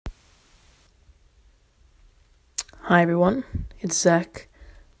Hi everyone, it's Zach,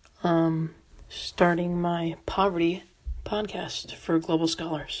 starting my poverty podcast for Global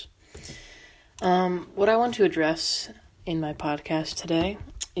Scholars. What I want to address in my podcast today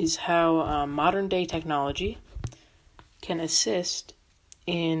is how modern day technology can assist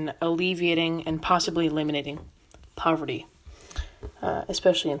in alleviating and possibly eliminating poverty,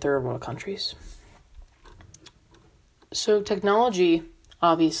 especially in third world countries. So technology,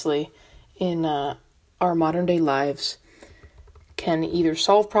 obviously, in our modern day lives can either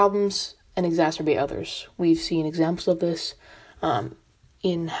solve problems and exacerbate others. We've seen examples of this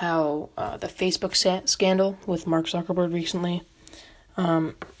in how the Facebook scandal with Mark Zuckerberg recently,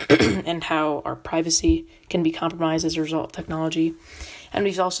 and how our privacy can be compromised as a result of technology. And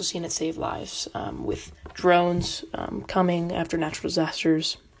we've also seen it save lives with drones coming after natural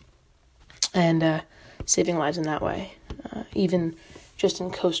disasters and saving lives in that way. Even just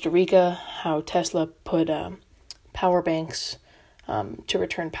in Costa Rica, how Tesla put power banks to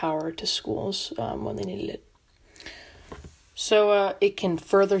return power to schools when they needed it. So it can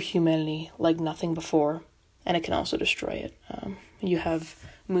further humanity like nothing before, and it can also destroy it. You have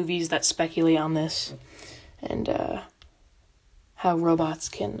movies that speculate on this, and how robots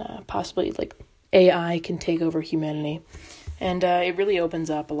can possibly, like AI can take over humanity. And it really opens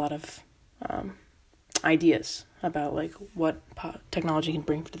up a lot of ideas about like what technology can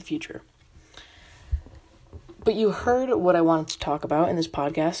bring for the future. But you heard what I wanted to talk about in this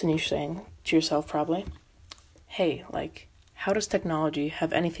podcast, and you're saying to yourself probably, hey, like, how does technology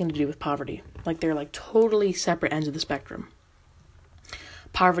have anything to do with poverty? Like, they're like totally separate ends of the spectrum.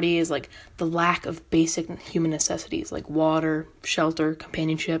 Poverty is like the lack of basic human necessities like water, shelter,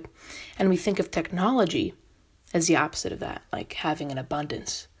 companionship. And we think of technology as the opposite of that, like having an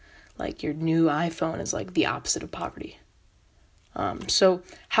abundance. Like your new iPhone is like the opposite of poverty. So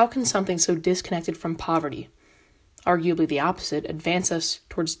how can something so disconnected from poverty, arguably the opposite, advance us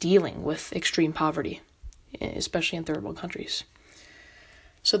towards dealing with extreme poverty, especially in third world countries?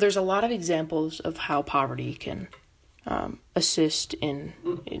 So there's a lot of examples of how poverty can assist in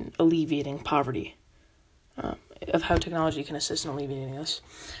alleviating poverty, of how technology can assist in alleviating this.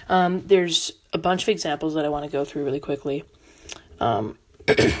 There's a bunch of examples that I want to go through really quickly.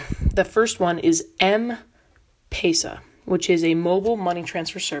 The first one is M-Pesa, which is a mobile money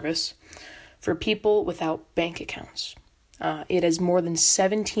transfer service for people without bank accounts. It has more than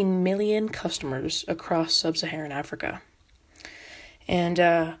 17 million customers across sub-Saharan Africa.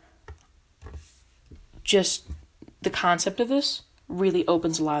 And just the concept of this really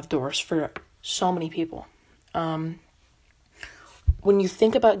opens a lot of doors for so many people. When you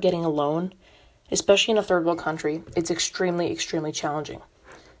think about getting a loan, especially in a third world country, it's extremely, extremely challenging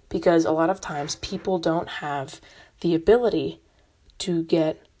because a lot of times people don't have the ability to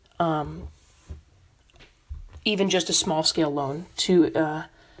get even just a small scale loan to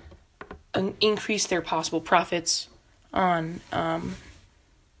increase their possible profits on their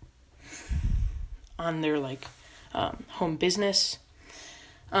home business.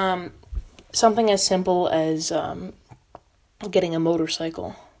 Something as simple as getting a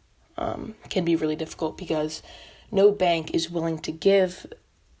motorcycle can be really difficult because no bank is willing to give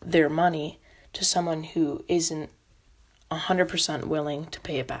their money to someone who isn't 100% willing to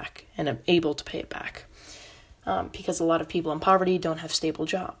pay it back and able to pay it back. Because a lot of people in poverty don't have stable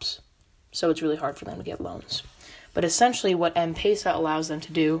jobs. So it's really hard for them to get loans. But essentially what M-Pesa allows them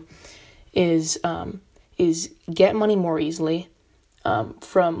to do is get money more easily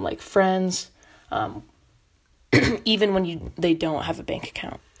from like friends, even when they don't have a bank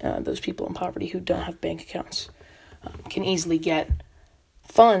account. Those people in poverty who don't have bank accounts can easily get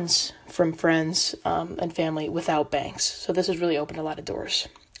funds from friends and family without banks. So this has really opened a lot of doors.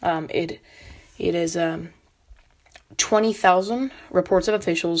 It is 20,000 reports of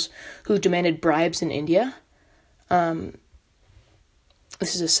officials who demanded bribes in India. This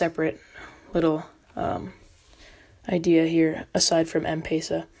is a separate little idea here aside from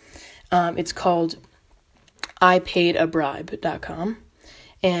M-Pesa. It's called IPaidAbribe.com,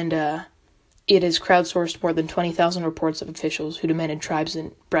 and it has crowdsourced more than 20,000 reports of officials who demanded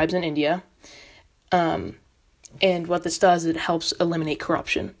bribes in India. And what this does, it helps eliminate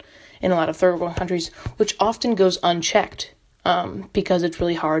corruption in a lot of third world countries, which often goes unchecked because it's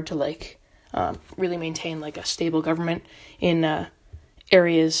really hard to really maintain like a stable government in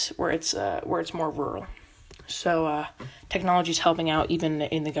areas where it's more rural. So technology is helping out even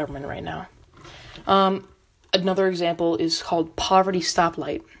in the government right now. Another example is called Poverty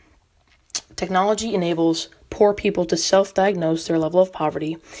Stoplight. Technology enables poor people to self-diagnose their level of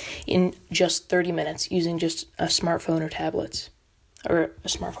poverty in just 30 minutes using just a smartphone or tablet.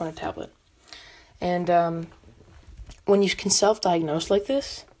 And when you can self-diagnose like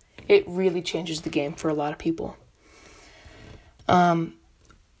this, it really changes the game for a lot of people.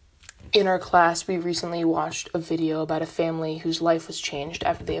 In our class, we recently watched a video about a family whose life was changed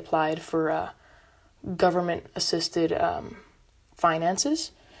after they applied for government-assisted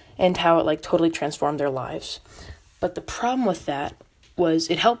finances, and how it totally transformed their lives. But the problem with that was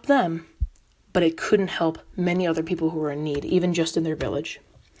it helped them, but it couldn't help many other people who were in need, even just in their village.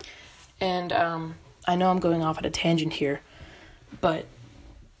 And I know I'm going off at a tangent here, but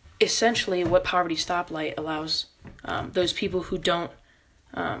essentially what Poverty Stoplight allows those people who don't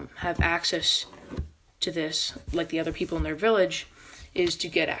have access to this, like the other people in their village, is to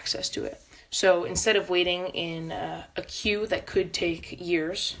get access to it. So instead of waiting in a queue that could take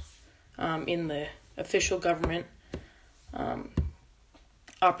years in the official government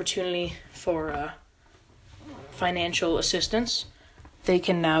opportunity for financial assistance, they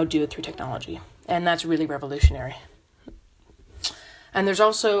can now do it through technology. And that's really revolutionary. And there's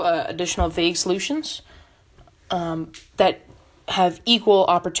also additional vague solutions that have equal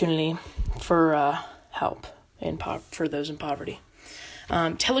opportunity for help for those in poverty.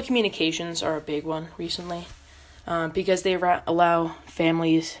 Telecommunications are a big one recently because they allow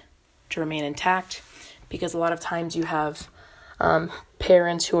families to remain intact, because a lot of times you have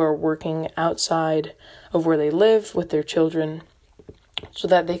parents who are working outside of where they live with their children so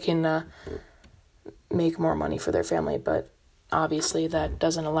that they can make more money for their family, but obviously that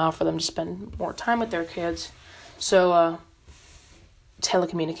doesn't allow for them to spend more time with their kids. So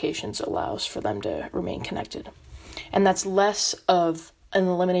telecommunications allows for them to remain connected. And that's less of an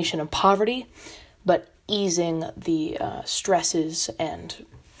elimination of poverty, but easing the stresses and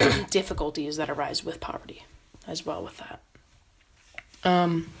difficulties that arise with poverty as well with that.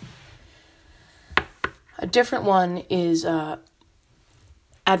 A different one is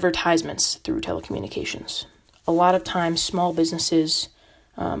advertisements through telecommunications. A lot of times small businesses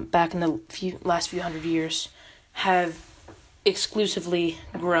back in the last few hundred years have exclusively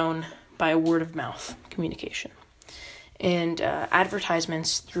grown by word of mouth communication. And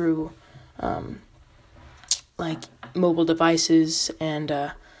advertisements through mobile devices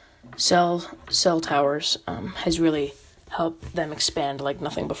and cell towers has really helped them expand like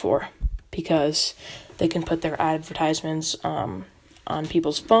nothing before, because they can put their advertisements on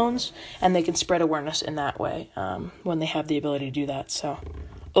people's phones, and they can spread awareness in that way when they have the ability to do that. So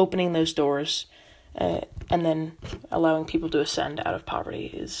opening those doors and then allowing people to ascend out of poverty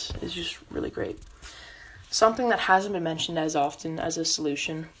is just really great. Something that hasn't been mentioned as often as a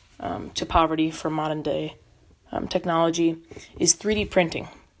solution to poverty for modern day technology is 3D printing.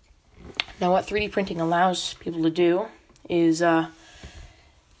 Now, what 3D printing allows people to do is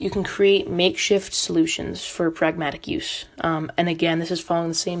you can create makeshift solutions for pragmatic use. And again, this is following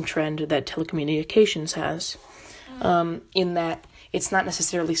the same trend that telecommunications has, in that it's not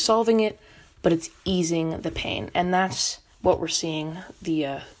necessarily solving it, but it's easing the pain. And that's what we're seeing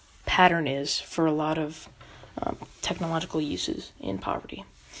the pattern is for a lot of technological uses in poverty.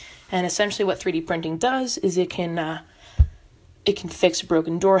 And essentially what 3D printing does is it can fix a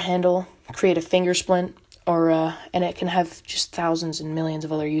broken door handle, create a finger splint, and it can have just thousands and millions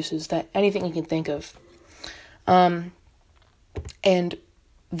of other uses, that anything you can think of. And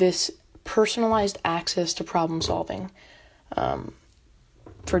this personalized access to problem solving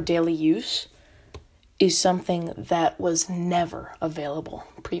for daily use is something that was never available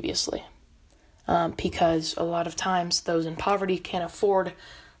previously. Because a lot of times those in poverty can't afford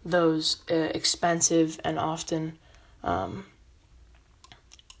those expensive, and often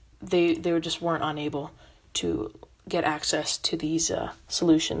they just weren't unable to get access to these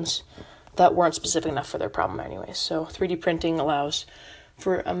solutions that weren't specific enough for their problem anyway. So 3D printing allows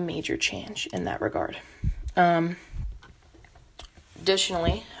for a major change in that regard.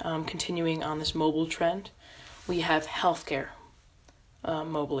 Additionally, continuing on this mobile trend, we have healthcare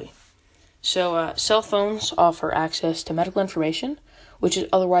mobily. So cell phones offer access to medical information, which is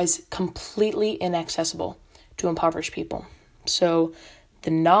otherwise completely inaccessible to impoverished people. So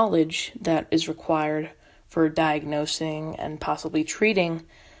the knowledge that is required for diagnosing and possibly treating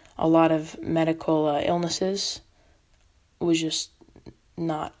a lot of medical illnesses was just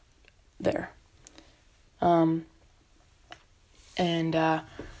not there. And a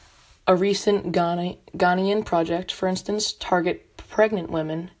recent Ghanaian project, for instance, target pregnant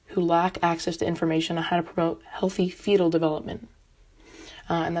women who lack access to information on how to promote healthy fetal development.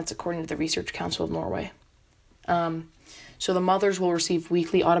 And that's according to the Research Council of Norway. So the mothers will receive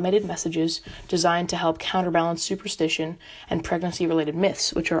weekly automated messages designed to help counterbalance superstition and pregnancy-related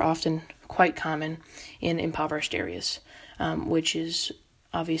myths, which are often quite common in impoverished areas, which is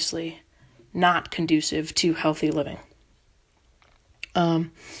obviously not conducive to healthy living.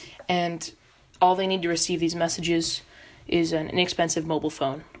 And all they need to receive these messages is an inexpensive mobile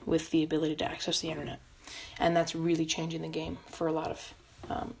phone with the ability to access the internet. And that's really changing the game for a lot of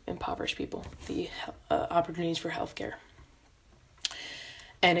impoverished people, the opportunities for healthcare.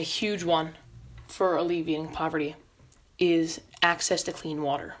 And a huge one for alleviating poverty is access to clean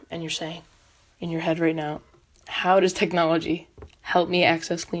water. And you're saying in your head right now, how does technology help me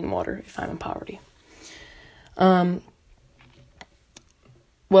access clean water if I'm in poverty? Well,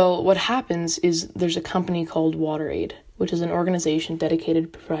 what happens is there's a company called WaterAid, which is an organization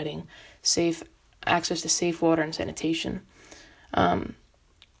dedicated to providing safe access to safe water and sanitation,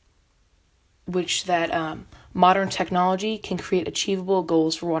 modern technology can create achievable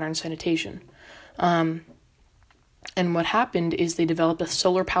goals for water and sanitation. And what happened is they developed a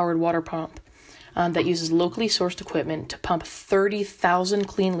solar-powered water pump that uses locally sourced equipment to pump 30,000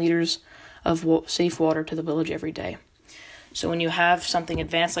 clean liters of safe water to the village every day. So when you have something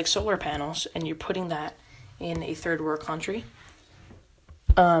advanced like solar panels and you're putting that in a third world country,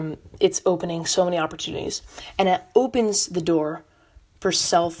 it's opening so many opportunities. And it opens the door for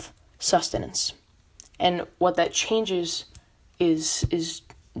self-sustenance. And what that changes is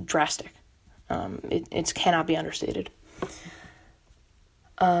drastic. It cannot be understated.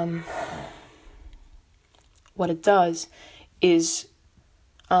 What it does is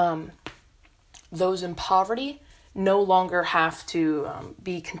those in poverty no longer have to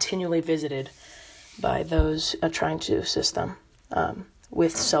be continually visited by those trying to assist them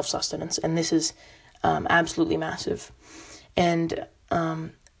with self-sustenance. And this is absolutely massive. And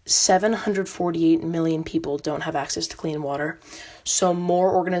 748 million people don't have access to clean water. So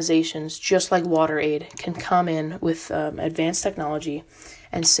more organizations, just like WaterAid, can come in with advanced technology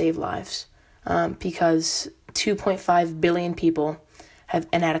and save lives because 2.5 billion people have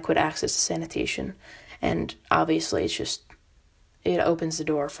inadequate access to sanitation. And obviously, it opens the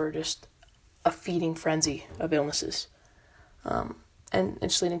door for just a feeding frenzy of illnesses. And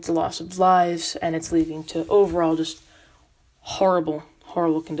it's leading to loss of lives, and it's leading to overall just horrible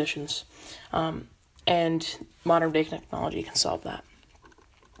conditions. And modern day technology can solve that.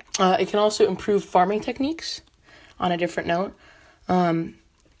 It can also improve farming techniques. On a different note,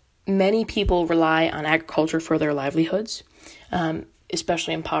 many people rely on agriculture for their livelihoods,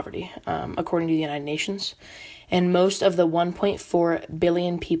 especially in poverty, according to the United Nations. And most of the 1.4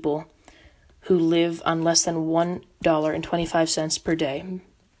 billion people who live on less than $1.25 per day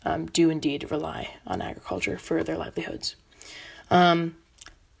do indeed rely on agriculture for their livelihoods.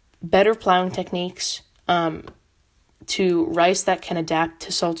 Better plowing techniques to rice that can adapt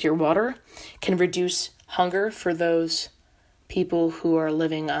to saltier water can reduce hunger for those people who are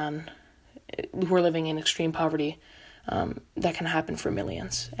living in extreme poverty. That can happen for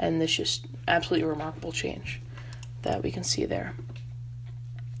millions, and this just absolutely remarkable change that we can see there.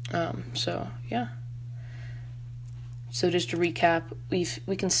 So just to recap,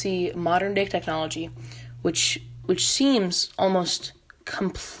 we can see modern day technology, which seems almost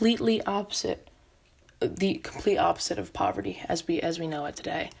completely opposite, the complete opposite of poverty as we know it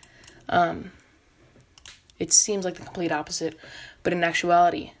today. It seems like the complete opposite, but in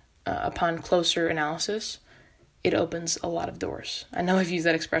actuality, upon closer analysis, it opens a lot of doors. I know I've used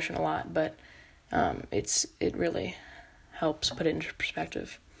that expression a lot, but it really helps put it into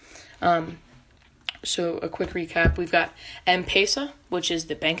perspective. So a quick recap, we've got M-Pesa, which is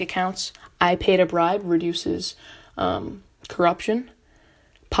the bank accounts. I Paid a Bribe reduces corruption.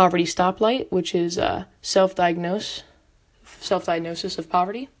 Poverty Stoplight, which is self-diagnosis of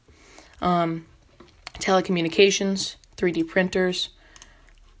poverty. Telecommunications, 3D printers,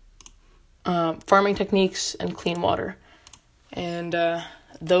 farming techniques, and clean water. And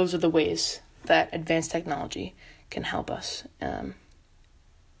those are the ways that advanced technology can help us,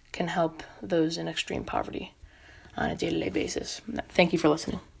 can help those in extreme poverty on a day-to-day basis. Thank you for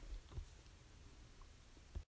listening.